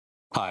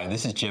Hi,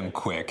 this is Jim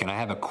Quick, and I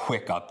have a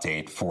quick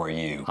update for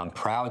you. I'm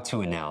proud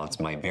to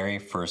announce my very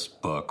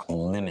first book,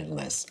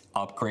 Limitless.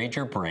 Upgrade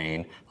your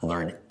brain,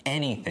 learn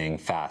anything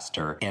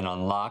faster, and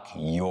unlock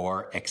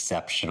your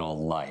exceptional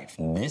life.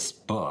 This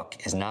book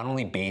is not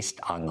only based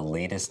on the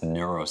latest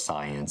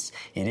neuroscience,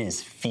 it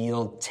is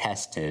field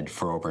tested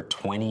for over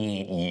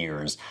 28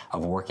 years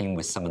of working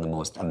with some of the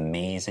most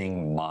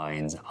amazing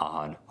minds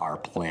on our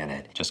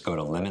planet. Just go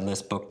to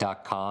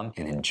limitlessbook.com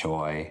and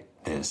enjoy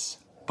this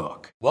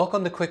book.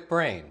 Welcome to Quick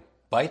Brain,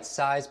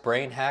 bite-sized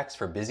brain hacks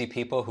for busy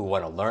people who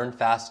want to learn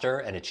faster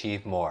and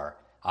achieve more.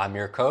 I'm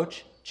your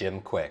coach, Jim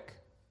Quick.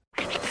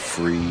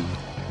 Free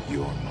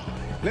your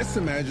mind. Let's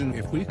imagine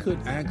if we could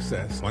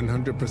access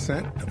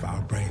 100% of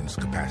our brain's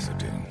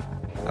capacity.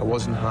 I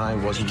wasn't high,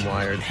 wasn't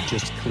wired,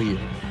 just clear.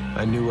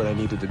 I knew what I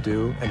needed to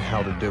do and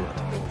how to do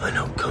it. I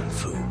know Kung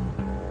Fu.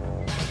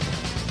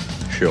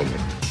 Show me.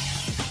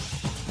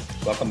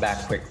 Welcome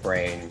back, Quick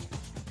Brain.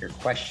 Your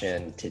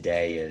question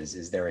today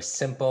is there a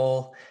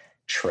simple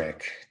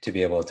trick to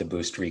be able to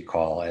boost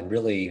recall and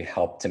really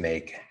help to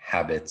make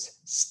habits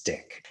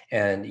stick?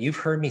 And you've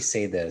heard me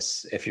say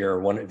this if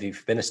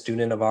you've been a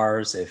student of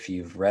ours, if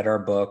you've read our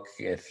book,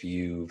 if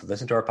you've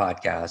listened to our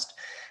podcast,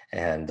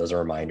 and those are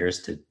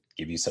reminders to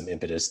give you some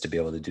impetus to be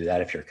able to do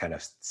that if you're kind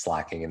of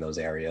slacking in those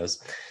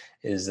areas,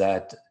 is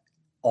that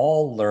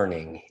all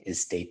learning is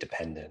state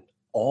dependent.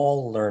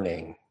 All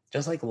learning,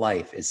 just like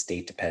life, is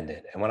state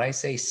dependent. And when I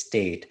say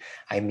state,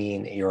 I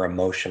mean your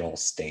emotional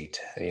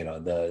state,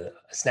 the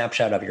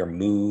snapshot of your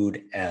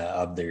mood,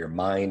 of your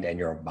mind and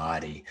your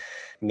body.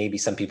 Maybe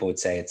some people would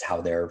say it's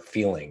how they're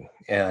feeling.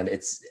 And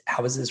it's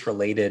how is this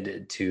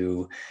related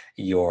to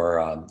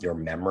your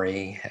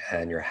memory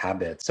and your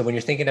habits? So when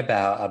you're thinking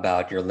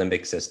about your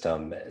limbic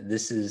system,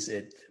 this is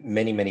it,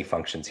 many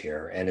functions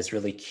here. And it's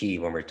really key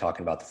when we're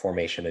talking about the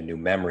formation of new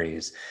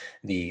memories.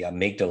 The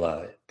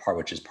amygdala part,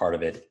 which is part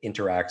of it,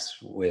 interacts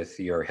with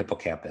your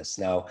hippocampus.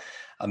 Now,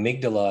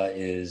 amygdala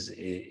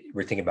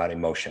we're thinking about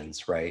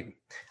emotions, right?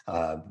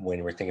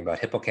 When we're thinking about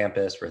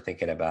hippocampus, we're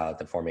thinking about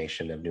the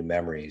formation of new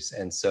memories.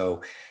 And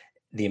so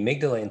the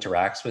amygdala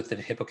interacts with the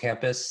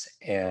hippocampus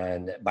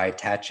and by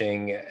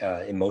attaching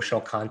emotional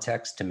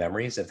context to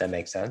memories, if that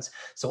makes sense.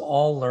 So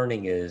all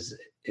learning is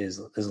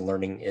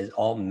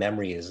all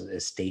memory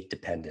is state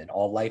dependent.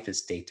 All life is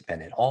state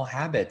dependent. All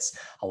habits,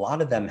 a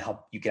lot of them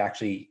help you can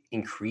actually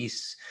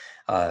increase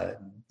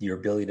your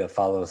ability to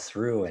follow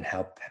through and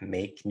help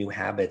make new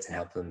habits and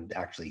help them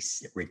actually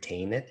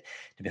retain it,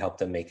 to help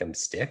them make them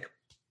stick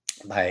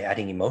by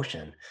adding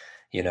emotion.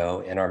 In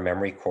our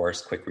memory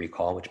course, Quick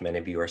Recall, which many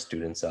of you are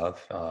students of,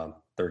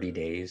 30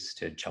 days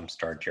to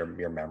jumpstart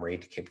your memory,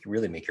 to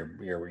really make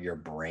your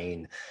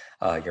brain,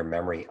 your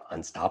memory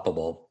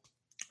unstoppable.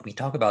 We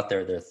talk about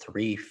there are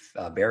three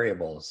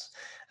variables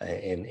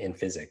in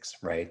physics,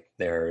 right?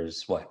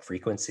 There's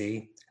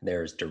frequency,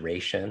 there's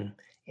duration,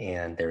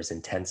 and there's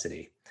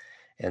intensity.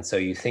 And so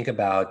you think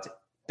about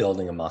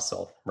building a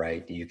muscle,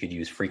 right? You could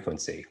use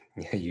frequency.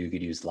 You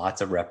could use lots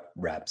of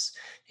reps.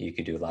 You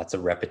could do lots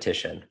of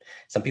repetition.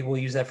 Some people will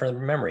use that for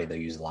memory. They'll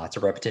use lots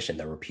of repetition.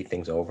 They'll repeat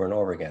things over and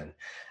over again.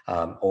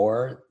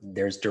 Or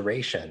there's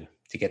duration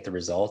to get the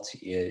results.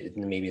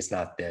 Maybe it's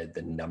not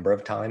the number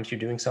of times you're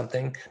doing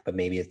something, but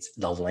maybe it's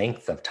the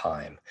length of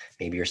time.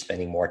 Maybe you're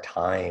spending more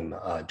time,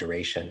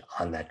 duration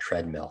on that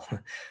treadmill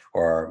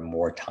or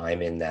more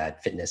time in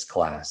that fitness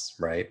class,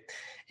 right?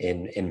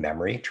 In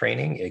memory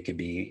training, it could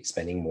be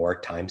spending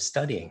more time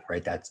studying,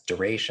 right? That's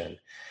duration.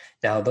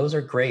 Now, those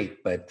are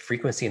great, but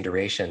frequency and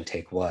duration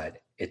take what?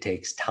 It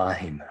takes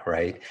time,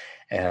 right?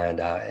 And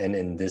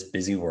in this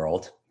busy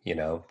world,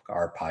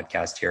 our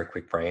podcast here,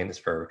 Quick Brain, is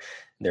for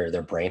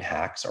their brain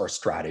hacks or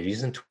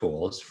strategies and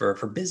tools for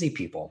busy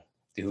people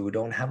who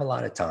don't have a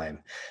lot of time.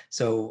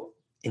 So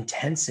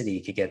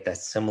intensity could get that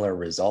similar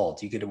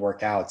result. You could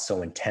work out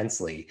so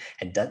intensely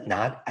and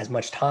not as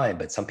much time,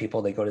 but some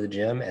people, they go to the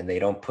gym and they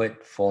don't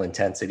put full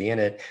intensity in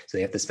it. So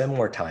they have to spend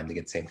more time to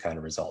get the same kind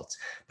of results.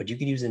 But you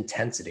could use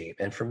intensity.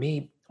 And for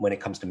me, when it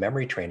comes to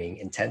memory training,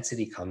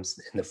 intensity comes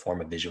in the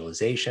form of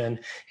visualization.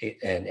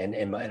 And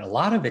a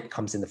lot of it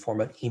comes in the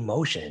form of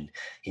emotion.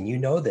 And you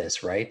know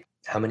this, right?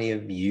 How many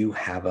of you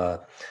have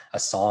a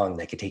song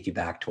that could take you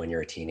back to when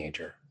you're a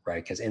teenager?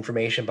 Right? Because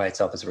information by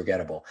itself is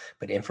forgettable,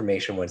 but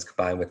information when it's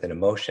combined with an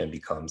emotion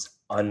becomes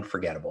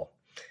unforgettable.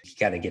 You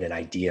got to get an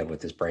idea of what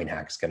this brain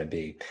hack is going to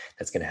be.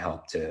 That's going to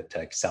help to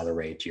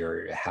accelerate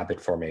your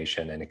habit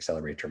formation and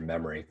accelerate your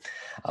memory.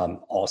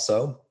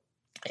 Also,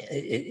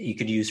 you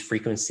could use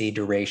frequency,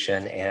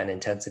 duration, and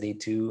intensity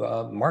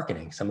to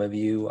marketing. Some of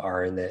you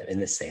are in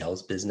the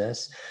sales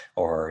business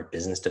or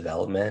business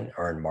development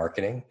or in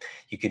marketing.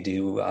 You could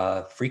do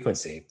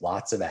frequency,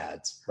 lots of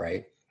ads,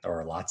 right?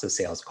 Or lots of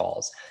sales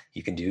calls.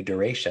 You can do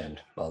duration,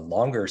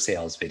 longer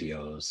sales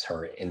videos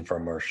or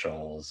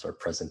infomercials or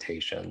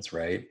presentations,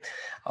 right?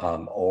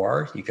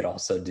 Or you could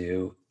also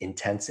do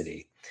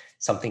intensity.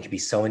 Something could be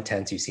so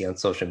intense you see on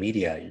social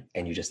media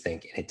and you just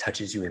think, and it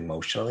touches you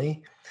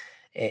emotionally.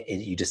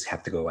 You just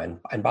have to go and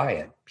buy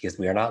it, because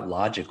we are not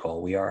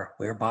logical.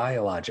 We're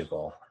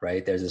biological,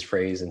 right? There's this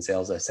phrase in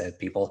sales that said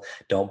people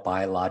don't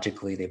buy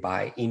logically, they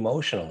buy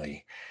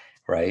emotionally,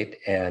 right?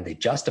 And they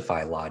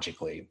justify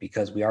logically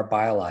because we are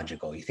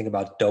biological. You think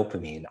about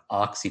dopamine,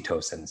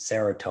 oxytocin,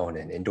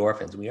 serotonin,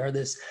 endorphins. We are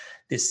this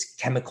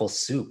chemical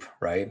soup,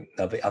 right,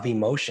 of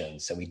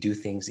emotions, and we do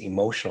things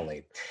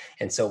emotionally.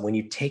 And so when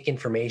you take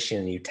information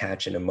and you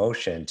attach an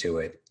emotion to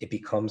it, it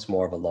becomes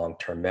more of a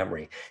long-term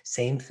memory.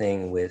 Same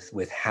thing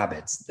with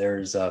habits.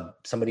 There's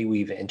somebody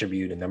we've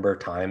interviewed a number of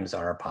times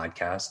on our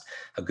podcast,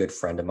 a good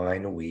friend of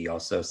mine. We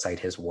also cite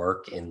his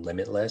work in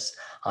Limitless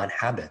on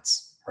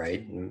habits.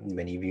 Right?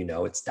 Many of you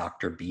know it's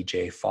Dr.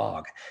 BJ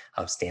Fogg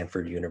of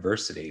Stanford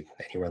University.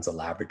 And he runs a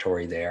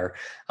laboratory there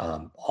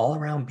all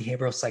around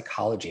behavioral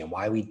psychology and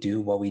why we do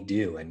what we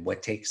do and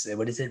what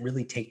does it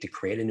really take to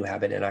create a new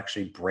habit and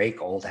actually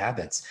break old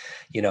habits.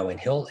 And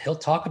he'll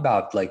talk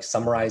about like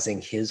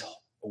summarizing his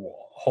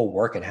whole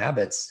work and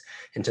habits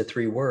into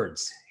 3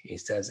 words. He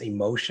says,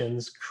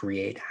 emotions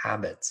create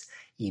habits.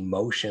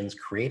 Emotions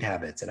create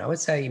habits. And I would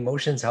say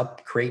emotions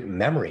help create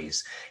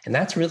memories. And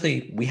that's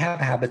really, we have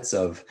habits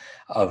of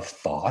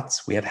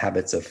thoughts, we have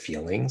habits of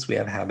feelings, we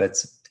have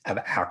habits of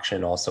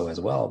action also as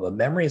well. But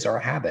memories are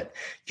a habit,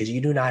 because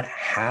you do not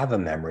have a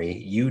memory,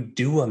 you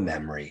do a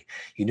memory.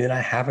 You do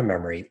not have a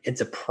memory. It's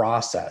a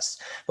process.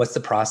 What's the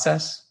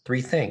process?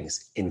 3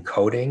 things: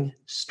 encoding,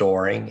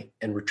 storing,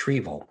 and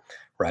retrieval.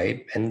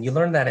 Right. And you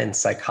learn that in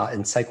Psych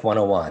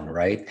 101,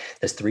 right?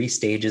 There's 3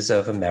 stages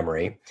of a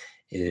memory.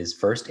 It is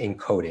first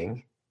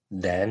encoding,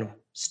 then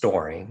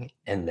storing,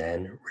 and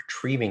then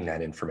retrieving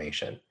that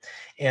information.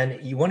 And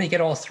you want to get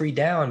all 3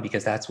 down,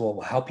 because that's what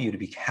will help you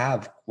to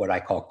have what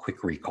I call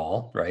quick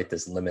recall, right?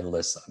 This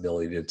limitless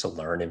ability to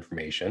learn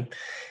information.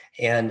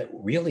 And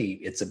really,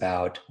 it's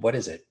about, what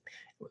is it?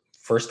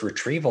 First,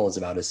 retrieval is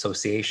about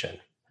association.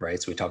 Right?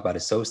 So we talk about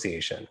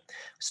association.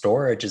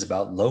 Storage is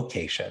about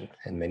location.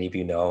 And many of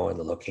you know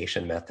the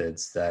location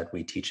methods that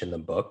we teach in the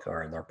book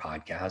or in our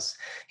podcasts,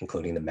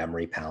 including the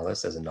memory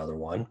palace as another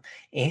one.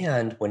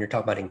 And when you're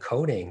talking about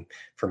encoding,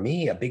 for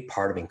me, a big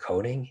part of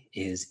encoding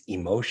is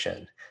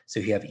emotion. So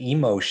you have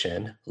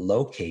emotion,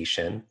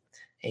 location,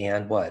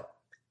 and what?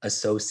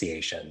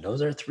 Association.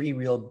 Those are 3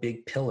 real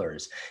big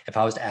pillars. If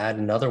I was to add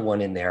another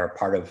one in there,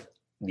 part of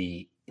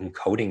the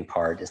encoding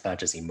part is not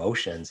just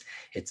emotions,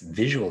 it's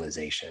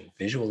visualization.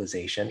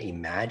 Visualization,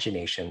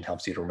 imagination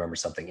helps you to remember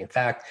something. In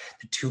fact,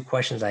 the 2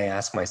 questions I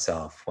ask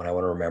myself when I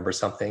want to remember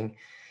something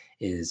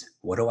is,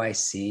 what do I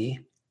see?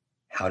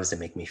 How does it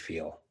make me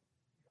feel?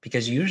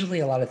 Because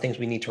usually a lot of things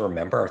we need to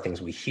remember are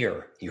things we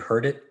hear. You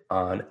heard it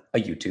on a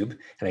YouTube,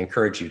 and I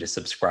encourage you to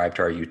subscribe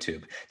to our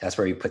YouTube. That's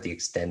where you put the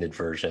extended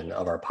version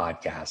of our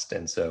podcast.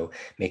 And so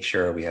make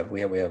sure we have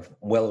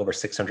well over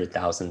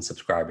 600,000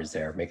 subscribers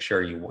there. Make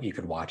sure you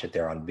could watch it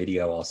there on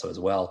video also as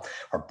well,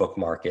 or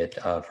bookmark it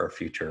for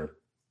future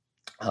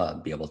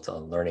be able to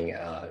learning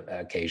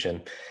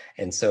occasion.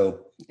 And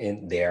so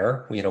in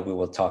there, we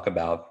will talk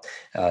about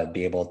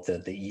be able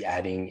to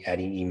adding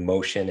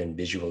emotion and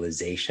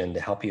visualization to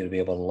help you to be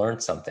able to learn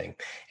something.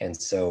 And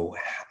so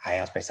I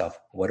asked myself,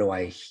 what do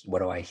I,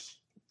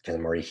 because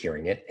I'm already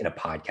hearing it in a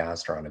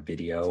podcast or on a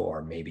video,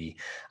 or maybe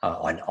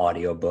an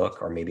audio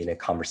book, or maybe in a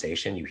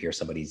conversation, you hear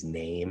somebody's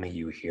name,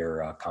 you hear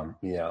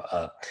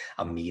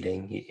a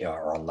meeting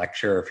or a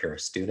lecture if you're a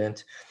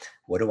student.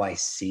 What do I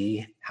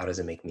see? How does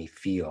it make me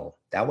feel?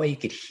 That way you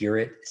could hear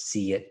it,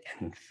 see it,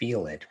 and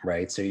feel it,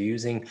 right? So you're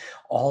using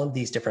all of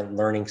these different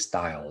learning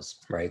styles,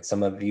 right?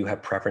 Some of you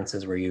have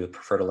preferences where you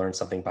prefer to learn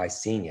something by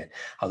seeing it.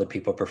 Other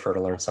people prefer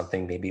to learn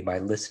something maybe by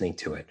listening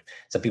to it.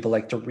 Some people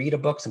like to read a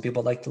book. Some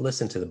people like to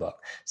listen to the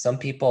book. Some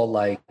people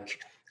like,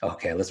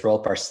 okay, let's roll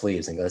up our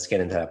sleeves and let's get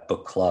into that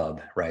book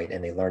club, right?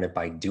 And they learn it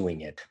by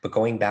doing it. But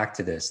going back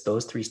to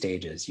those 3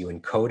 stages, you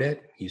encode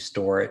it, you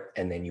store it,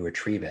 and then you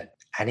retrieve it.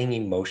 Adding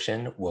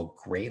emotion will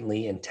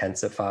greatly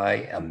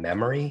intensify a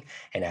memory,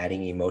 and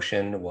adding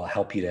emotion will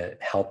help you to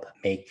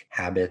make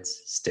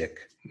habits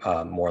stick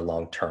more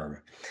long-term.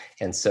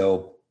 And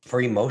so for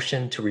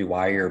emotion to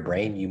rewire your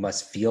brain, you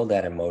must feel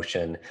that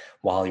emotion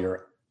while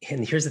you're.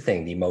 And here's the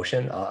thing, the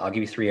emotion, I'll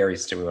give you 3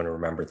 areas to want to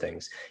remember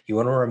things. You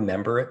want to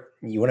remember it,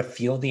 you want to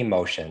feel the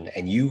emotion,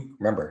 and you,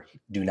 remember,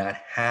 do not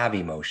have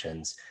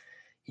emotions.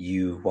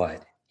 You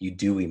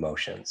do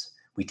emotions.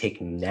 We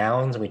take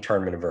nouns and we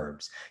turn them into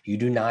verbs. You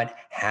do not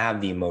have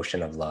the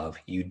emotion of love.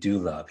 You do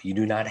love. You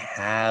do not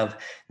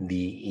have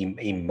the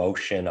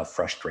emotion of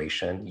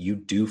frustration. You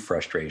do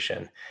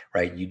frustration,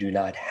 right? You do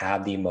not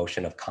have the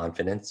emotion of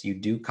confidence. You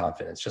do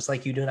confidence. Just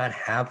like you do not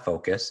have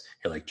focus.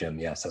 You're like, Jim,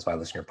 yes, that's why I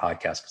listen to your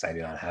podcast, because I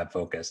do not have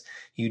focus.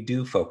 You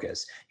do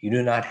focus. You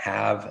do not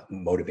have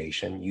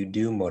motivation. You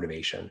do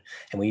motivation.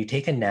 And when you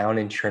take a noun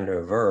and turn it into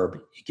a verb,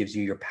 it gives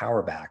you your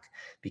power back,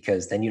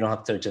 because then you don't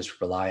have to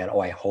just rely on,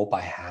 I hope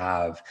I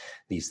have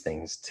these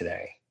things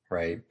today,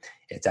 right?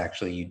 It's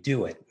actually, you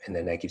do it, and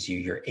then that gives you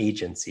your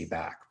agency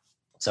back.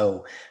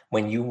 So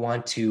when you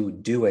want to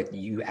do it,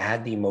 you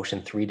add the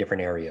emotion 3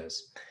 different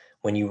areas.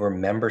 when you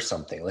remember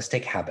something, let's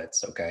take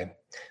habits, okay?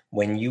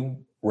 When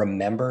you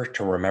remember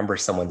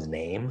someone's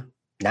name,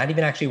 not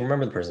even actually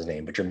remember the person's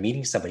name, but you're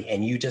meeting somebody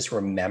and you just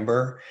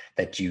remember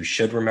that you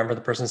should remember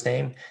the person's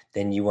name,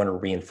 then you want to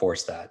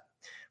reinforce that.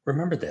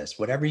 Remember this,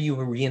 whatever you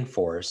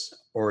reinforce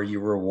or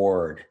you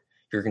reward,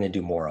 you're going to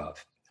do more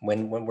of.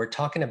 When we're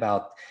talking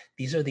about,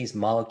 these are these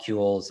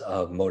molecules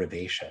of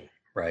motivation,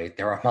 right?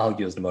 There are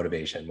molecules of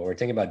motivation. When we're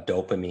thinking about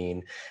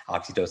dopamine,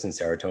 oxytocin,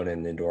 serotonin,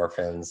 and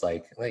endorphins,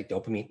 like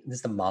dopamine, this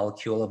is the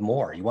molecule of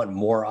more. You want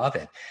more of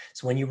it.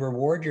 So when you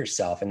reward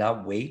yourself and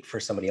not wait for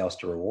somebody else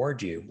to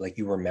reward you, like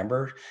you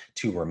remember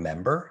to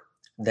remember,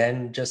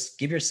 then just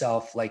give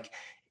yourself a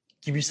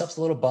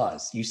little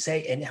buzz. You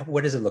say, and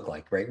what does it look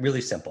like, right?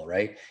 Really simple,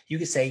 right? You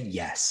could say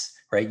yes,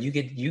 right? You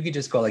could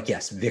just go like,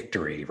 yes,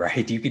 victory,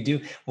 right? You could do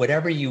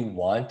whatever you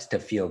want to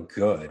feel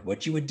good,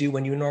 what you would do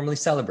when you normally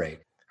celebrate.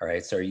 All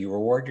right. So you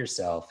reward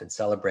yourself and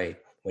celebrate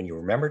when you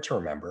remember to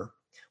remember,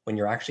 when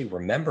you're actually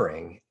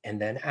remembering,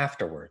 and then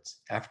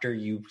afterwards, after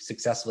you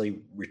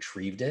successfully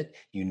retrieved it,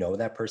 you know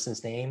that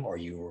person's name, or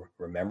you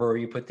remember where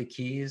you put the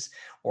keys,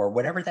 or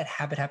whatever that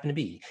habit happened to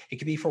be. It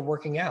could be for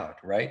working out,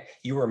 right?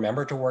 You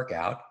remember to work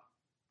out,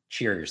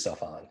 cheer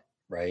yourself on,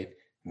 right?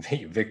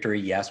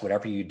 Victory, yes,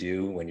 whatever you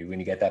do when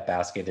you get that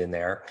basket in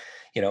there,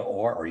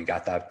 or you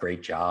got that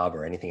great job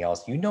or anything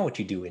else, what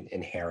you do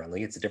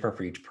inherently. It's different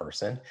for each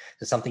person.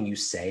 There's something you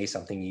say,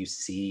 something you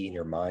see in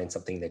your mind,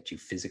 something that you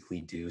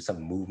physically do,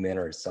 some movement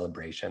or a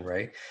celebration,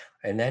 right?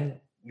 And then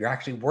you're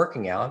actually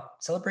working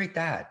out, celebrate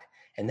that.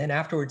 And then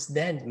afterwards,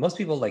 then most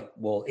people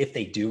if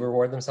they do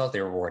reward themselves, they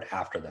reward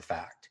after the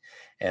fact.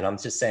 And I'm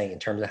just saying, in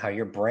terms of how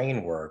your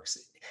brain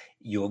works,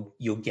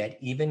 you'll get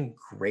even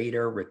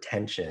greater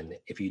retention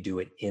if you do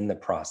it in the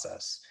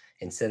process,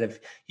 instead of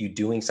you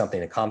doing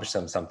something, accomplish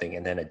something,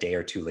 and then a day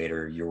or two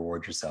later, you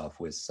reward yourself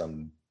with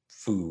some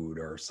food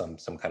or some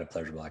kind of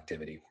pleasurable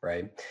activity,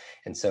 right?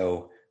 And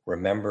so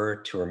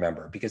remember to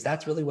remember, because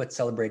that's really what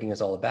celebrating is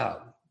all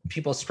about.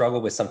 People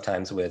struggle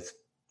sometimes with,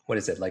 what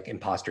is it, like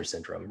imposter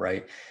syndrome,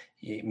 right?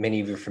 Many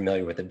of you are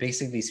familiar with it.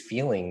 Basically, these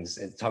feelings,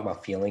 talk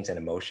about feelings and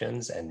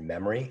emotions and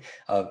memory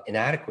of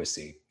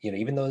inadequacy,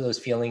 even though those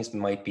feelings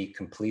might be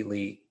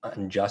completely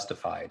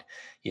unjustified,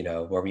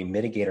 where we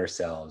mitigate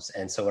ourselves.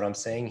 And so what I'm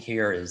saying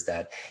here is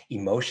that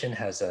emotion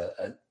has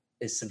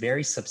it's a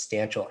very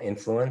substantial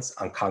influence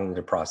on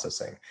cognitive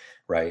processing,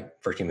 right,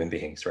 for human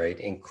beings, right,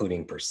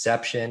 including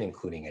perception,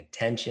 including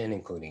attention,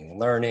 including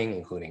learning,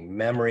 including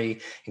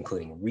memory,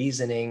 including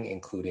reasoning,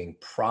 including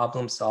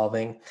problem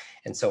solving.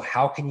 And so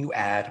how can you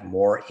add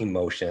more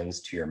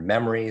emotions to your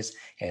memories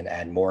and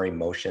add more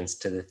emotions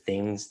to the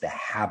things, the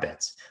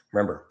habits?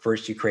 Remember,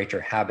 first you create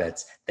your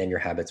habits, then your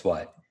habits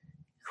what?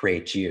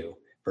 Create you.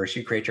 First,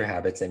 you create your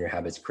habits, then your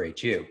habits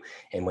create you.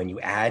 And when you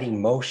add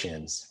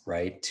emotions,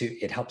 right,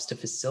 it helps to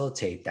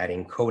facilitate that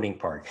encoding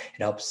part.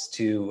 It helps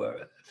to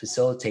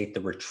facilitate the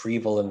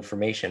retrieval of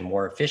information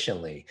more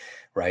efficiently,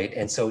 right?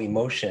 And so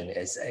emotion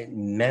is an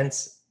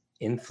immense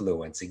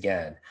influence,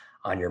 again,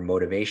 on your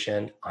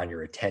motivation, on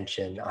your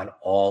attention, on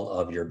all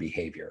of your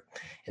behavior.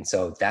 And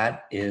so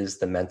that is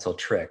the mental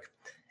trick.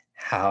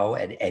 How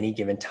at any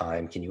given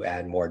time can you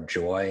add more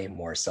joy,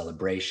 more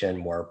celebration,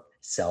 more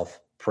self-praise?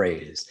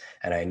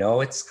 And I know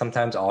it's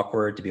sometimes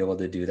awkward to be able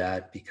to do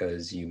that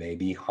because you may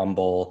be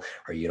humble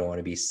or you don't want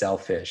to be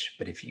selfish.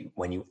 But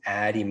when you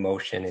add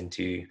emotion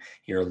into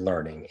your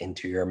learning,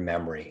 into your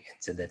memory,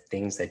 into the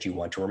things that you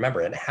want to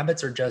remember, and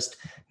habits are just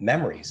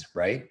memories,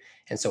 right?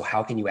 And so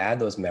how can you add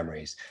those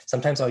memories?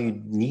 Sometimes all you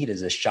need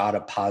is a shot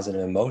of positive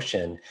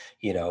emotion.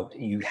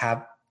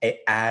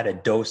 Add a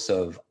dose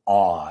of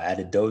awe, add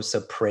a dose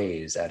of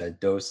praise, add a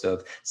dose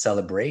of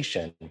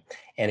celebration,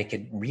 and it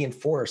could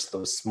reinforce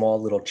those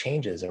small little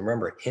changes. And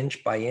remember,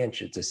 inch by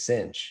inch, it's a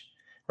cinch,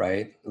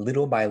 right?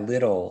 Little by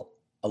little,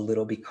 a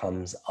little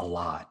becomes a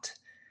lot.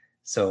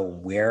 So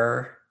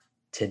where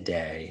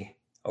today,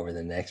 over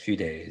the next few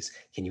days,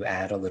 can you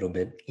add a little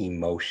bit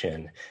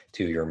emotion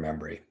to your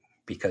memory?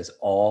 Because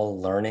all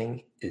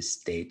learning is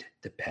state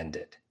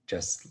dependent,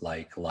 just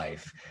like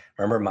life.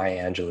 Remember,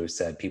 Maya Angelou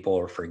said, people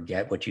will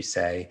forget what you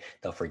say,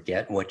 they'll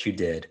forget what you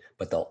did,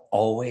 but they'll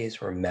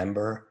always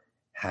remember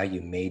how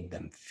you made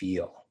them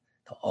feel.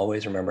 They'll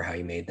always remember how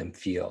you made them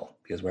feel,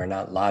 because we're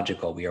not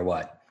logical. We are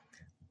what?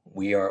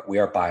 We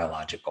are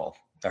biological.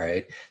 All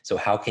right. So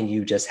how can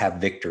you just have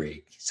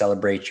victory?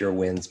 Celebrate your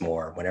wins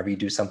more. Whenever you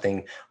do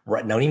something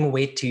right, don't even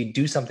wait till you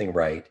do something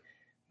right.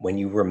 When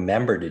you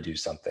remember to do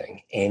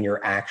something and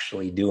you're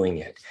actually doing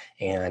it,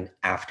 and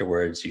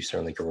afterwards you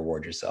certainly can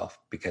reward yourself,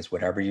 because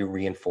whatever you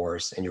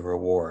reinforce and you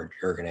reward,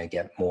 you're going to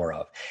get more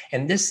of.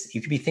 And this,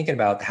 you could be thinking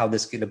about how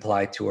this could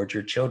apply towards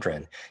your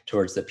children,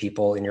 towards the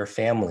people in your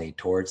family,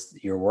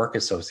 towards your work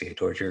associate,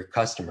 towards your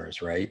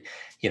customers, right?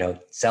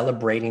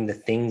 Celebrating the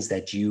things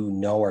that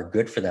are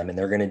good for them, and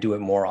they're going to do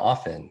it more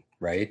often,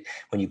 right?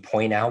 When you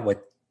point out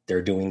what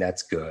they're doing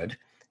that's good,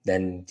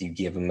 then you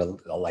give them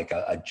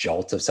a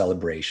jolt of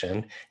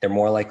celebration. They're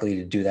more likely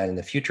to do that in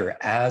the future,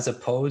 as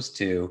opposed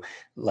to,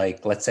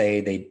 let's say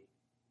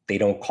they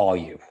don't call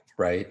you,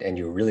 right? And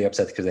you're really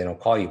upset because they don't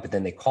call you, but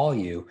then they call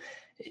you.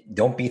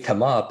 Don't beat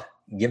them up.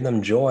 Give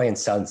them joy and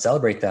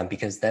celebrate them,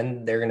 because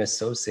then they're going to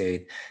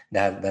associate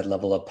that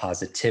level of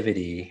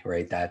positivity,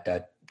 right?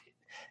 That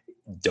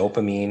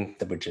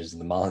dopamine, which is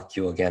the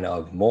molecule again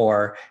of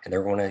more, and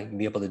they're going to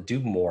be able to do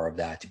more of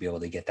that to be able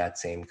to get that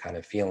same kind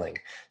of feeling.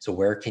 So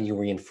where can you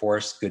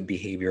reinforce good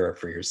behavior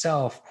for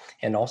yourself,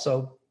 and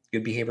also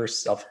good behavior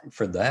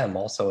for them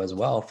also as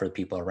well, for the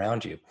people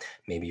around you?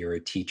 Maybe you're a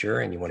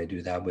teacher and you want to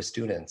do that with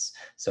students.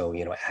 So,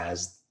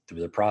 as through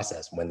the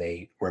process, when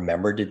they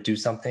remember to do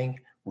something,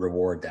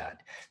 reward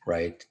that,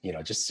 right?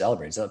 Just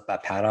celebrate. So a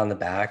pat on the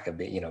back, a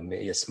bit,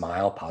 maybe a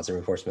smile, positive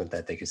reinforcement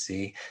that they could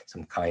see,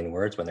 some kind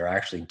words when they're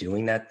actually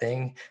doing that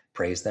thing.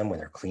 Praise them when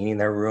they're cleaning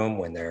their room,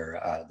 when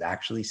they're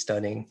actually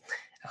studying.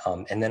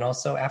 And then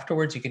also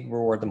afterwards, you can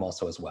reward them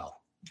also as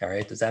well. All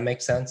right. Does that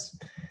make sense?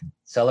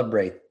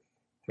 Celebrate.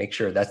 Make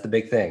sure that's the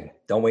big thing.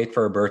 Don't wait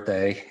for a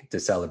birthday to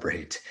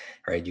celebrate,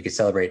 right? You can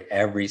celebrate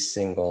every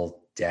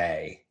single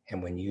day.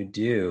 And when you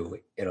do,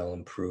 it'll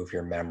improve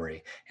your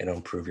memory. It'll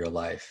improve your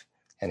life.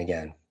 And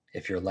again,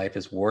 if your life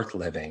is worth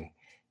living,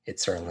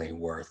 it's certainly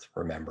worth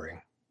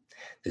remembering.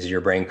 This is your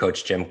brain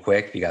coach, Jim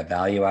Kwik. If you got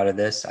value out of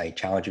this, I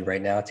challenge you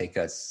right now, take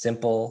a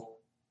simple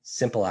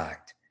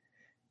act.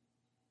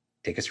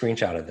 Take a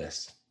screenshot of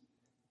this.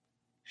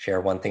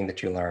 Share one thing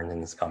that you learned in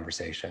this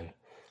conversation,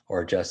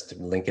 or just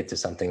link it to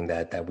something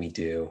that we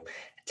do.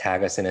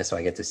 Tag us in it so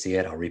I get to see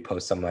it. I'll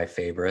repost some of my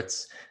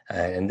favorites.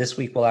 And this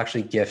week we'll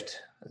actually gift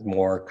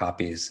more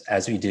copies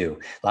as we do.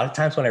 A lot of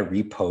times when I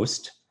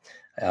repost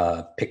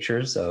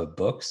pictures of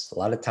books, a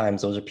lot of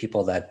times those are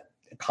people that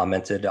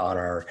commented on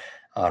our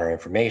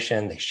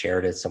information. They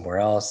shared it somewhere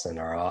else, and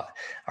our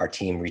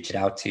team reached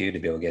out to you to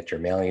be able to get your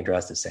mailing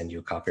address to send you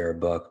a copy of our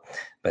book.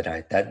 But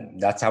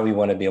that's how we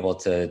want to be able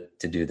to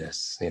do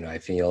this. I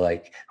feel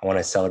like I want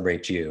to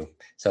celebrate you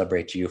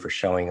for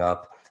showing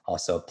up,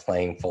 also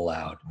playing full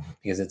out,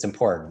 because it's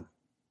important.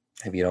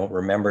 If you don't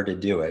remember to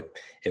do it,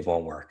 it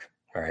won't work.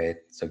 All right.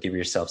 So give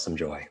yourself some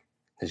joy.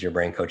 This is your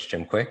brain coach,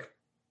 Jim Kwik,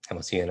 and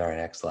we'll see you in our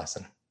next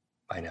lesson.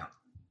 Bye now.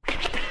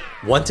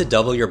 Want to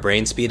double your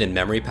brain speed and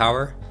memory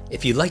power?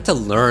 If you'd like to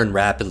learn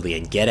rapidly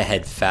and get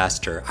ahead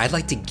faster, I'd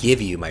like to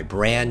give you my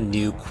brand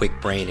new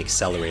Kwik Brain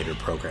Accelerator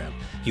program.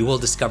 You will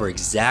discover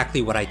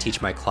exactly what I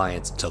teach my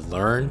clients to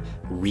learn,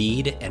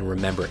 read, and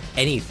remember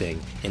anything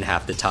in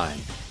half the time.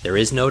 There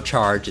is no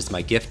charge. It's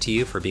my gift to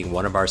you for being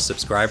one of our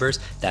subscribers.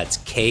 That's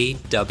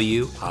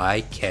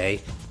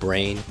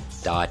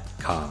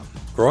kwikbrain.com.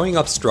 Growing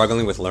up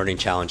struggling with learning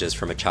challenges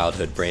from a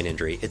childhood brain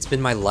injury, it's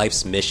been my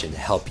life's mission to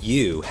help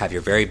you have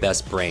your very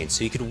best brain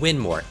so you can win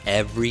more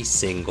every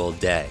single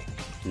day.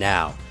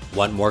 Now,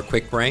 want more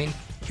Kwik Brain?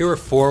 Here are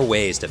 4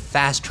 ways to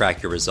fast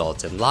track your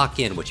results and lock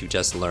in what you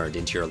just learned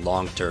into your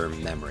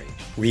long-term memory.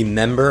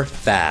 Remember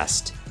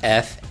FAST,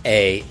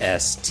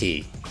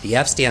 F-A-S-T. The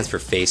F stands for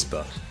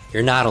Facebook.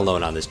 You're not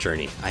alone on this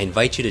journey. I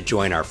invite you to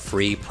join our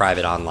free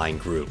private online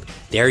group.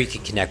 There you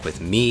can connect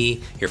with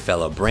me, your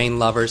fellow brain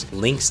lovers,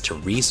 links to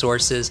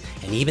resources,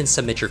 and even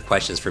submit your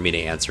questions for me to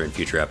answer in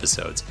future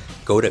episodes.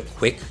 Go to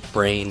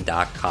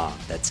kwikbrain.com.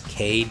 That's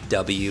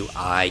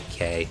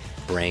Kwik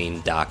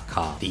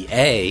brain.com. The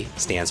A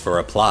stands for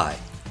apply.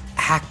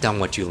 Act on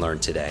what you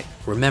learned today.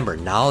 Remember,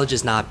 knowledge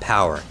is not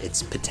power,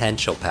 it's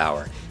potential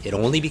power. It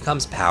only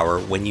becomes power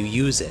when you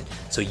use it.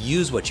 So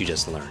use what you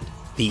just learned.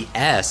 The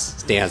S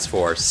stands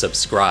for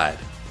subscribe.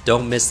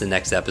 Don't miss the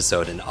next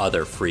episode and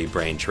other free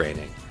brain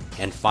training.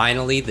 And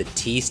finally, the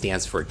T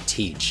stands for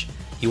teach.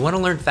 You want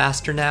to learn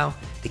faster now?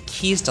 The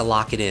key is to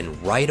lock it in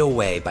right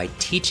away by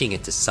teaching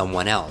it to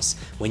someone else.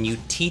 When you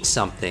teach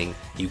something,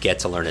 you get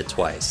to learn it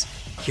twice.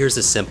 Here's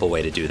a simple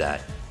way to do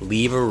that.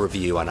 Leave a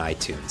review on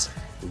iTunes.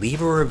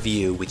 Leave a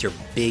review with your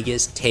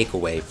biggest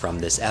takeaway from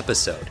this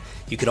episode.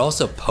 You could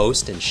also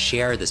post and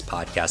share this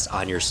podcast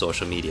on your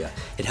social media.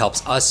 It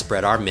helps us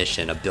spread our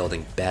mission of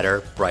building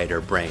better,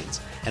 brighter brains.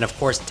 And of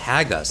course,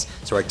 tag us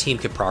so our team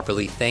can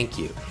properly thank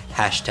you.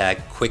 Hashtag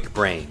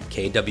KwikBrain,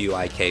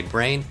 Kwik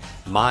Brain.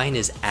 Mine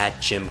is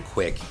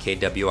 @JimKwik,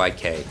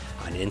 Kwik,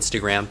 on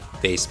Instagram,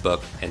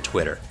 Facebook, and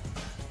Twitter.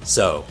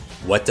 So,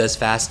 what does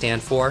FAST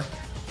stand for?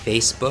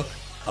 Facebook,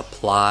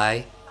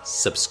 apply,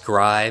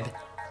 subscribe,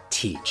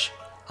 teach.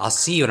 I'll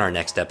see you in our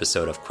next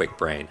episode of Kwik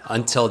Brain.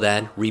 Until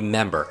then,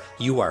 remember,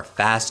 you are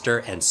faster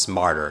and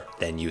smarter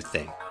than you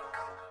think.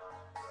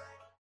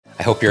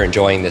 I hope you're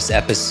enjoying this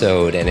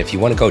episode. And if you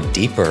want to go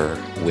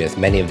deeper with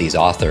many of these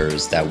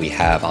authors that we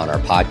have on our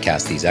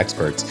podcast, these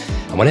experts,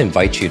 I want to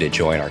invite you to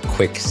join our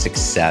Kwik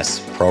Success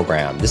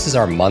program. This is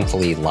our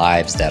monthly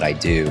lives that I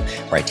do,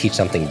 where I teach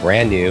something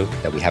brand new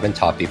that we haven't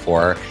taught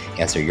before,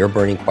 answer your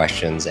burning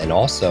questions, and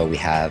also we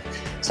have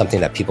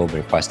something that people have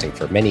been requesting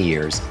for many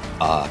years,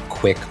 a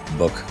Kwik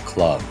Book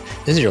Club.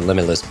 This is your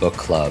limitless book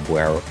club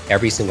where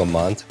every single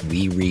month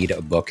we read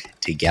a book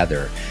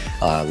together,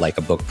 like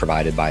a book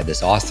provided by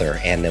this author.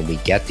 And then we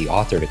get the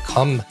author to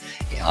come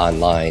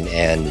online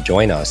and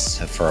join us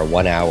for a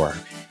 1 hour,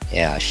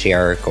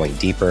 share going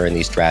deeper in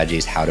these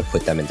strategies, how to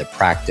put them into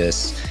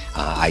practice.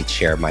 I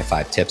share my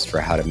 5 tips for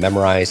how to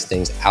memorize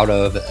things out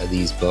of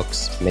these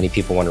books. Many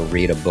people want to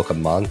read a book a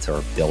month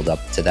or build up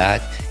to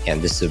that,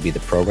 and this would be the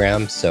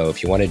program. So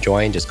if you want to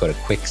join, just go to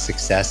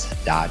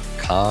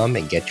quicksuccess.com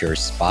and get your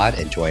spot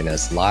and join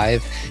us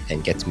live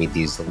and get to meet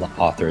these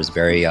authors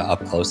very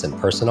up close and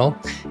personal.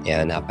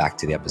 And back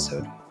to the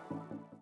episode.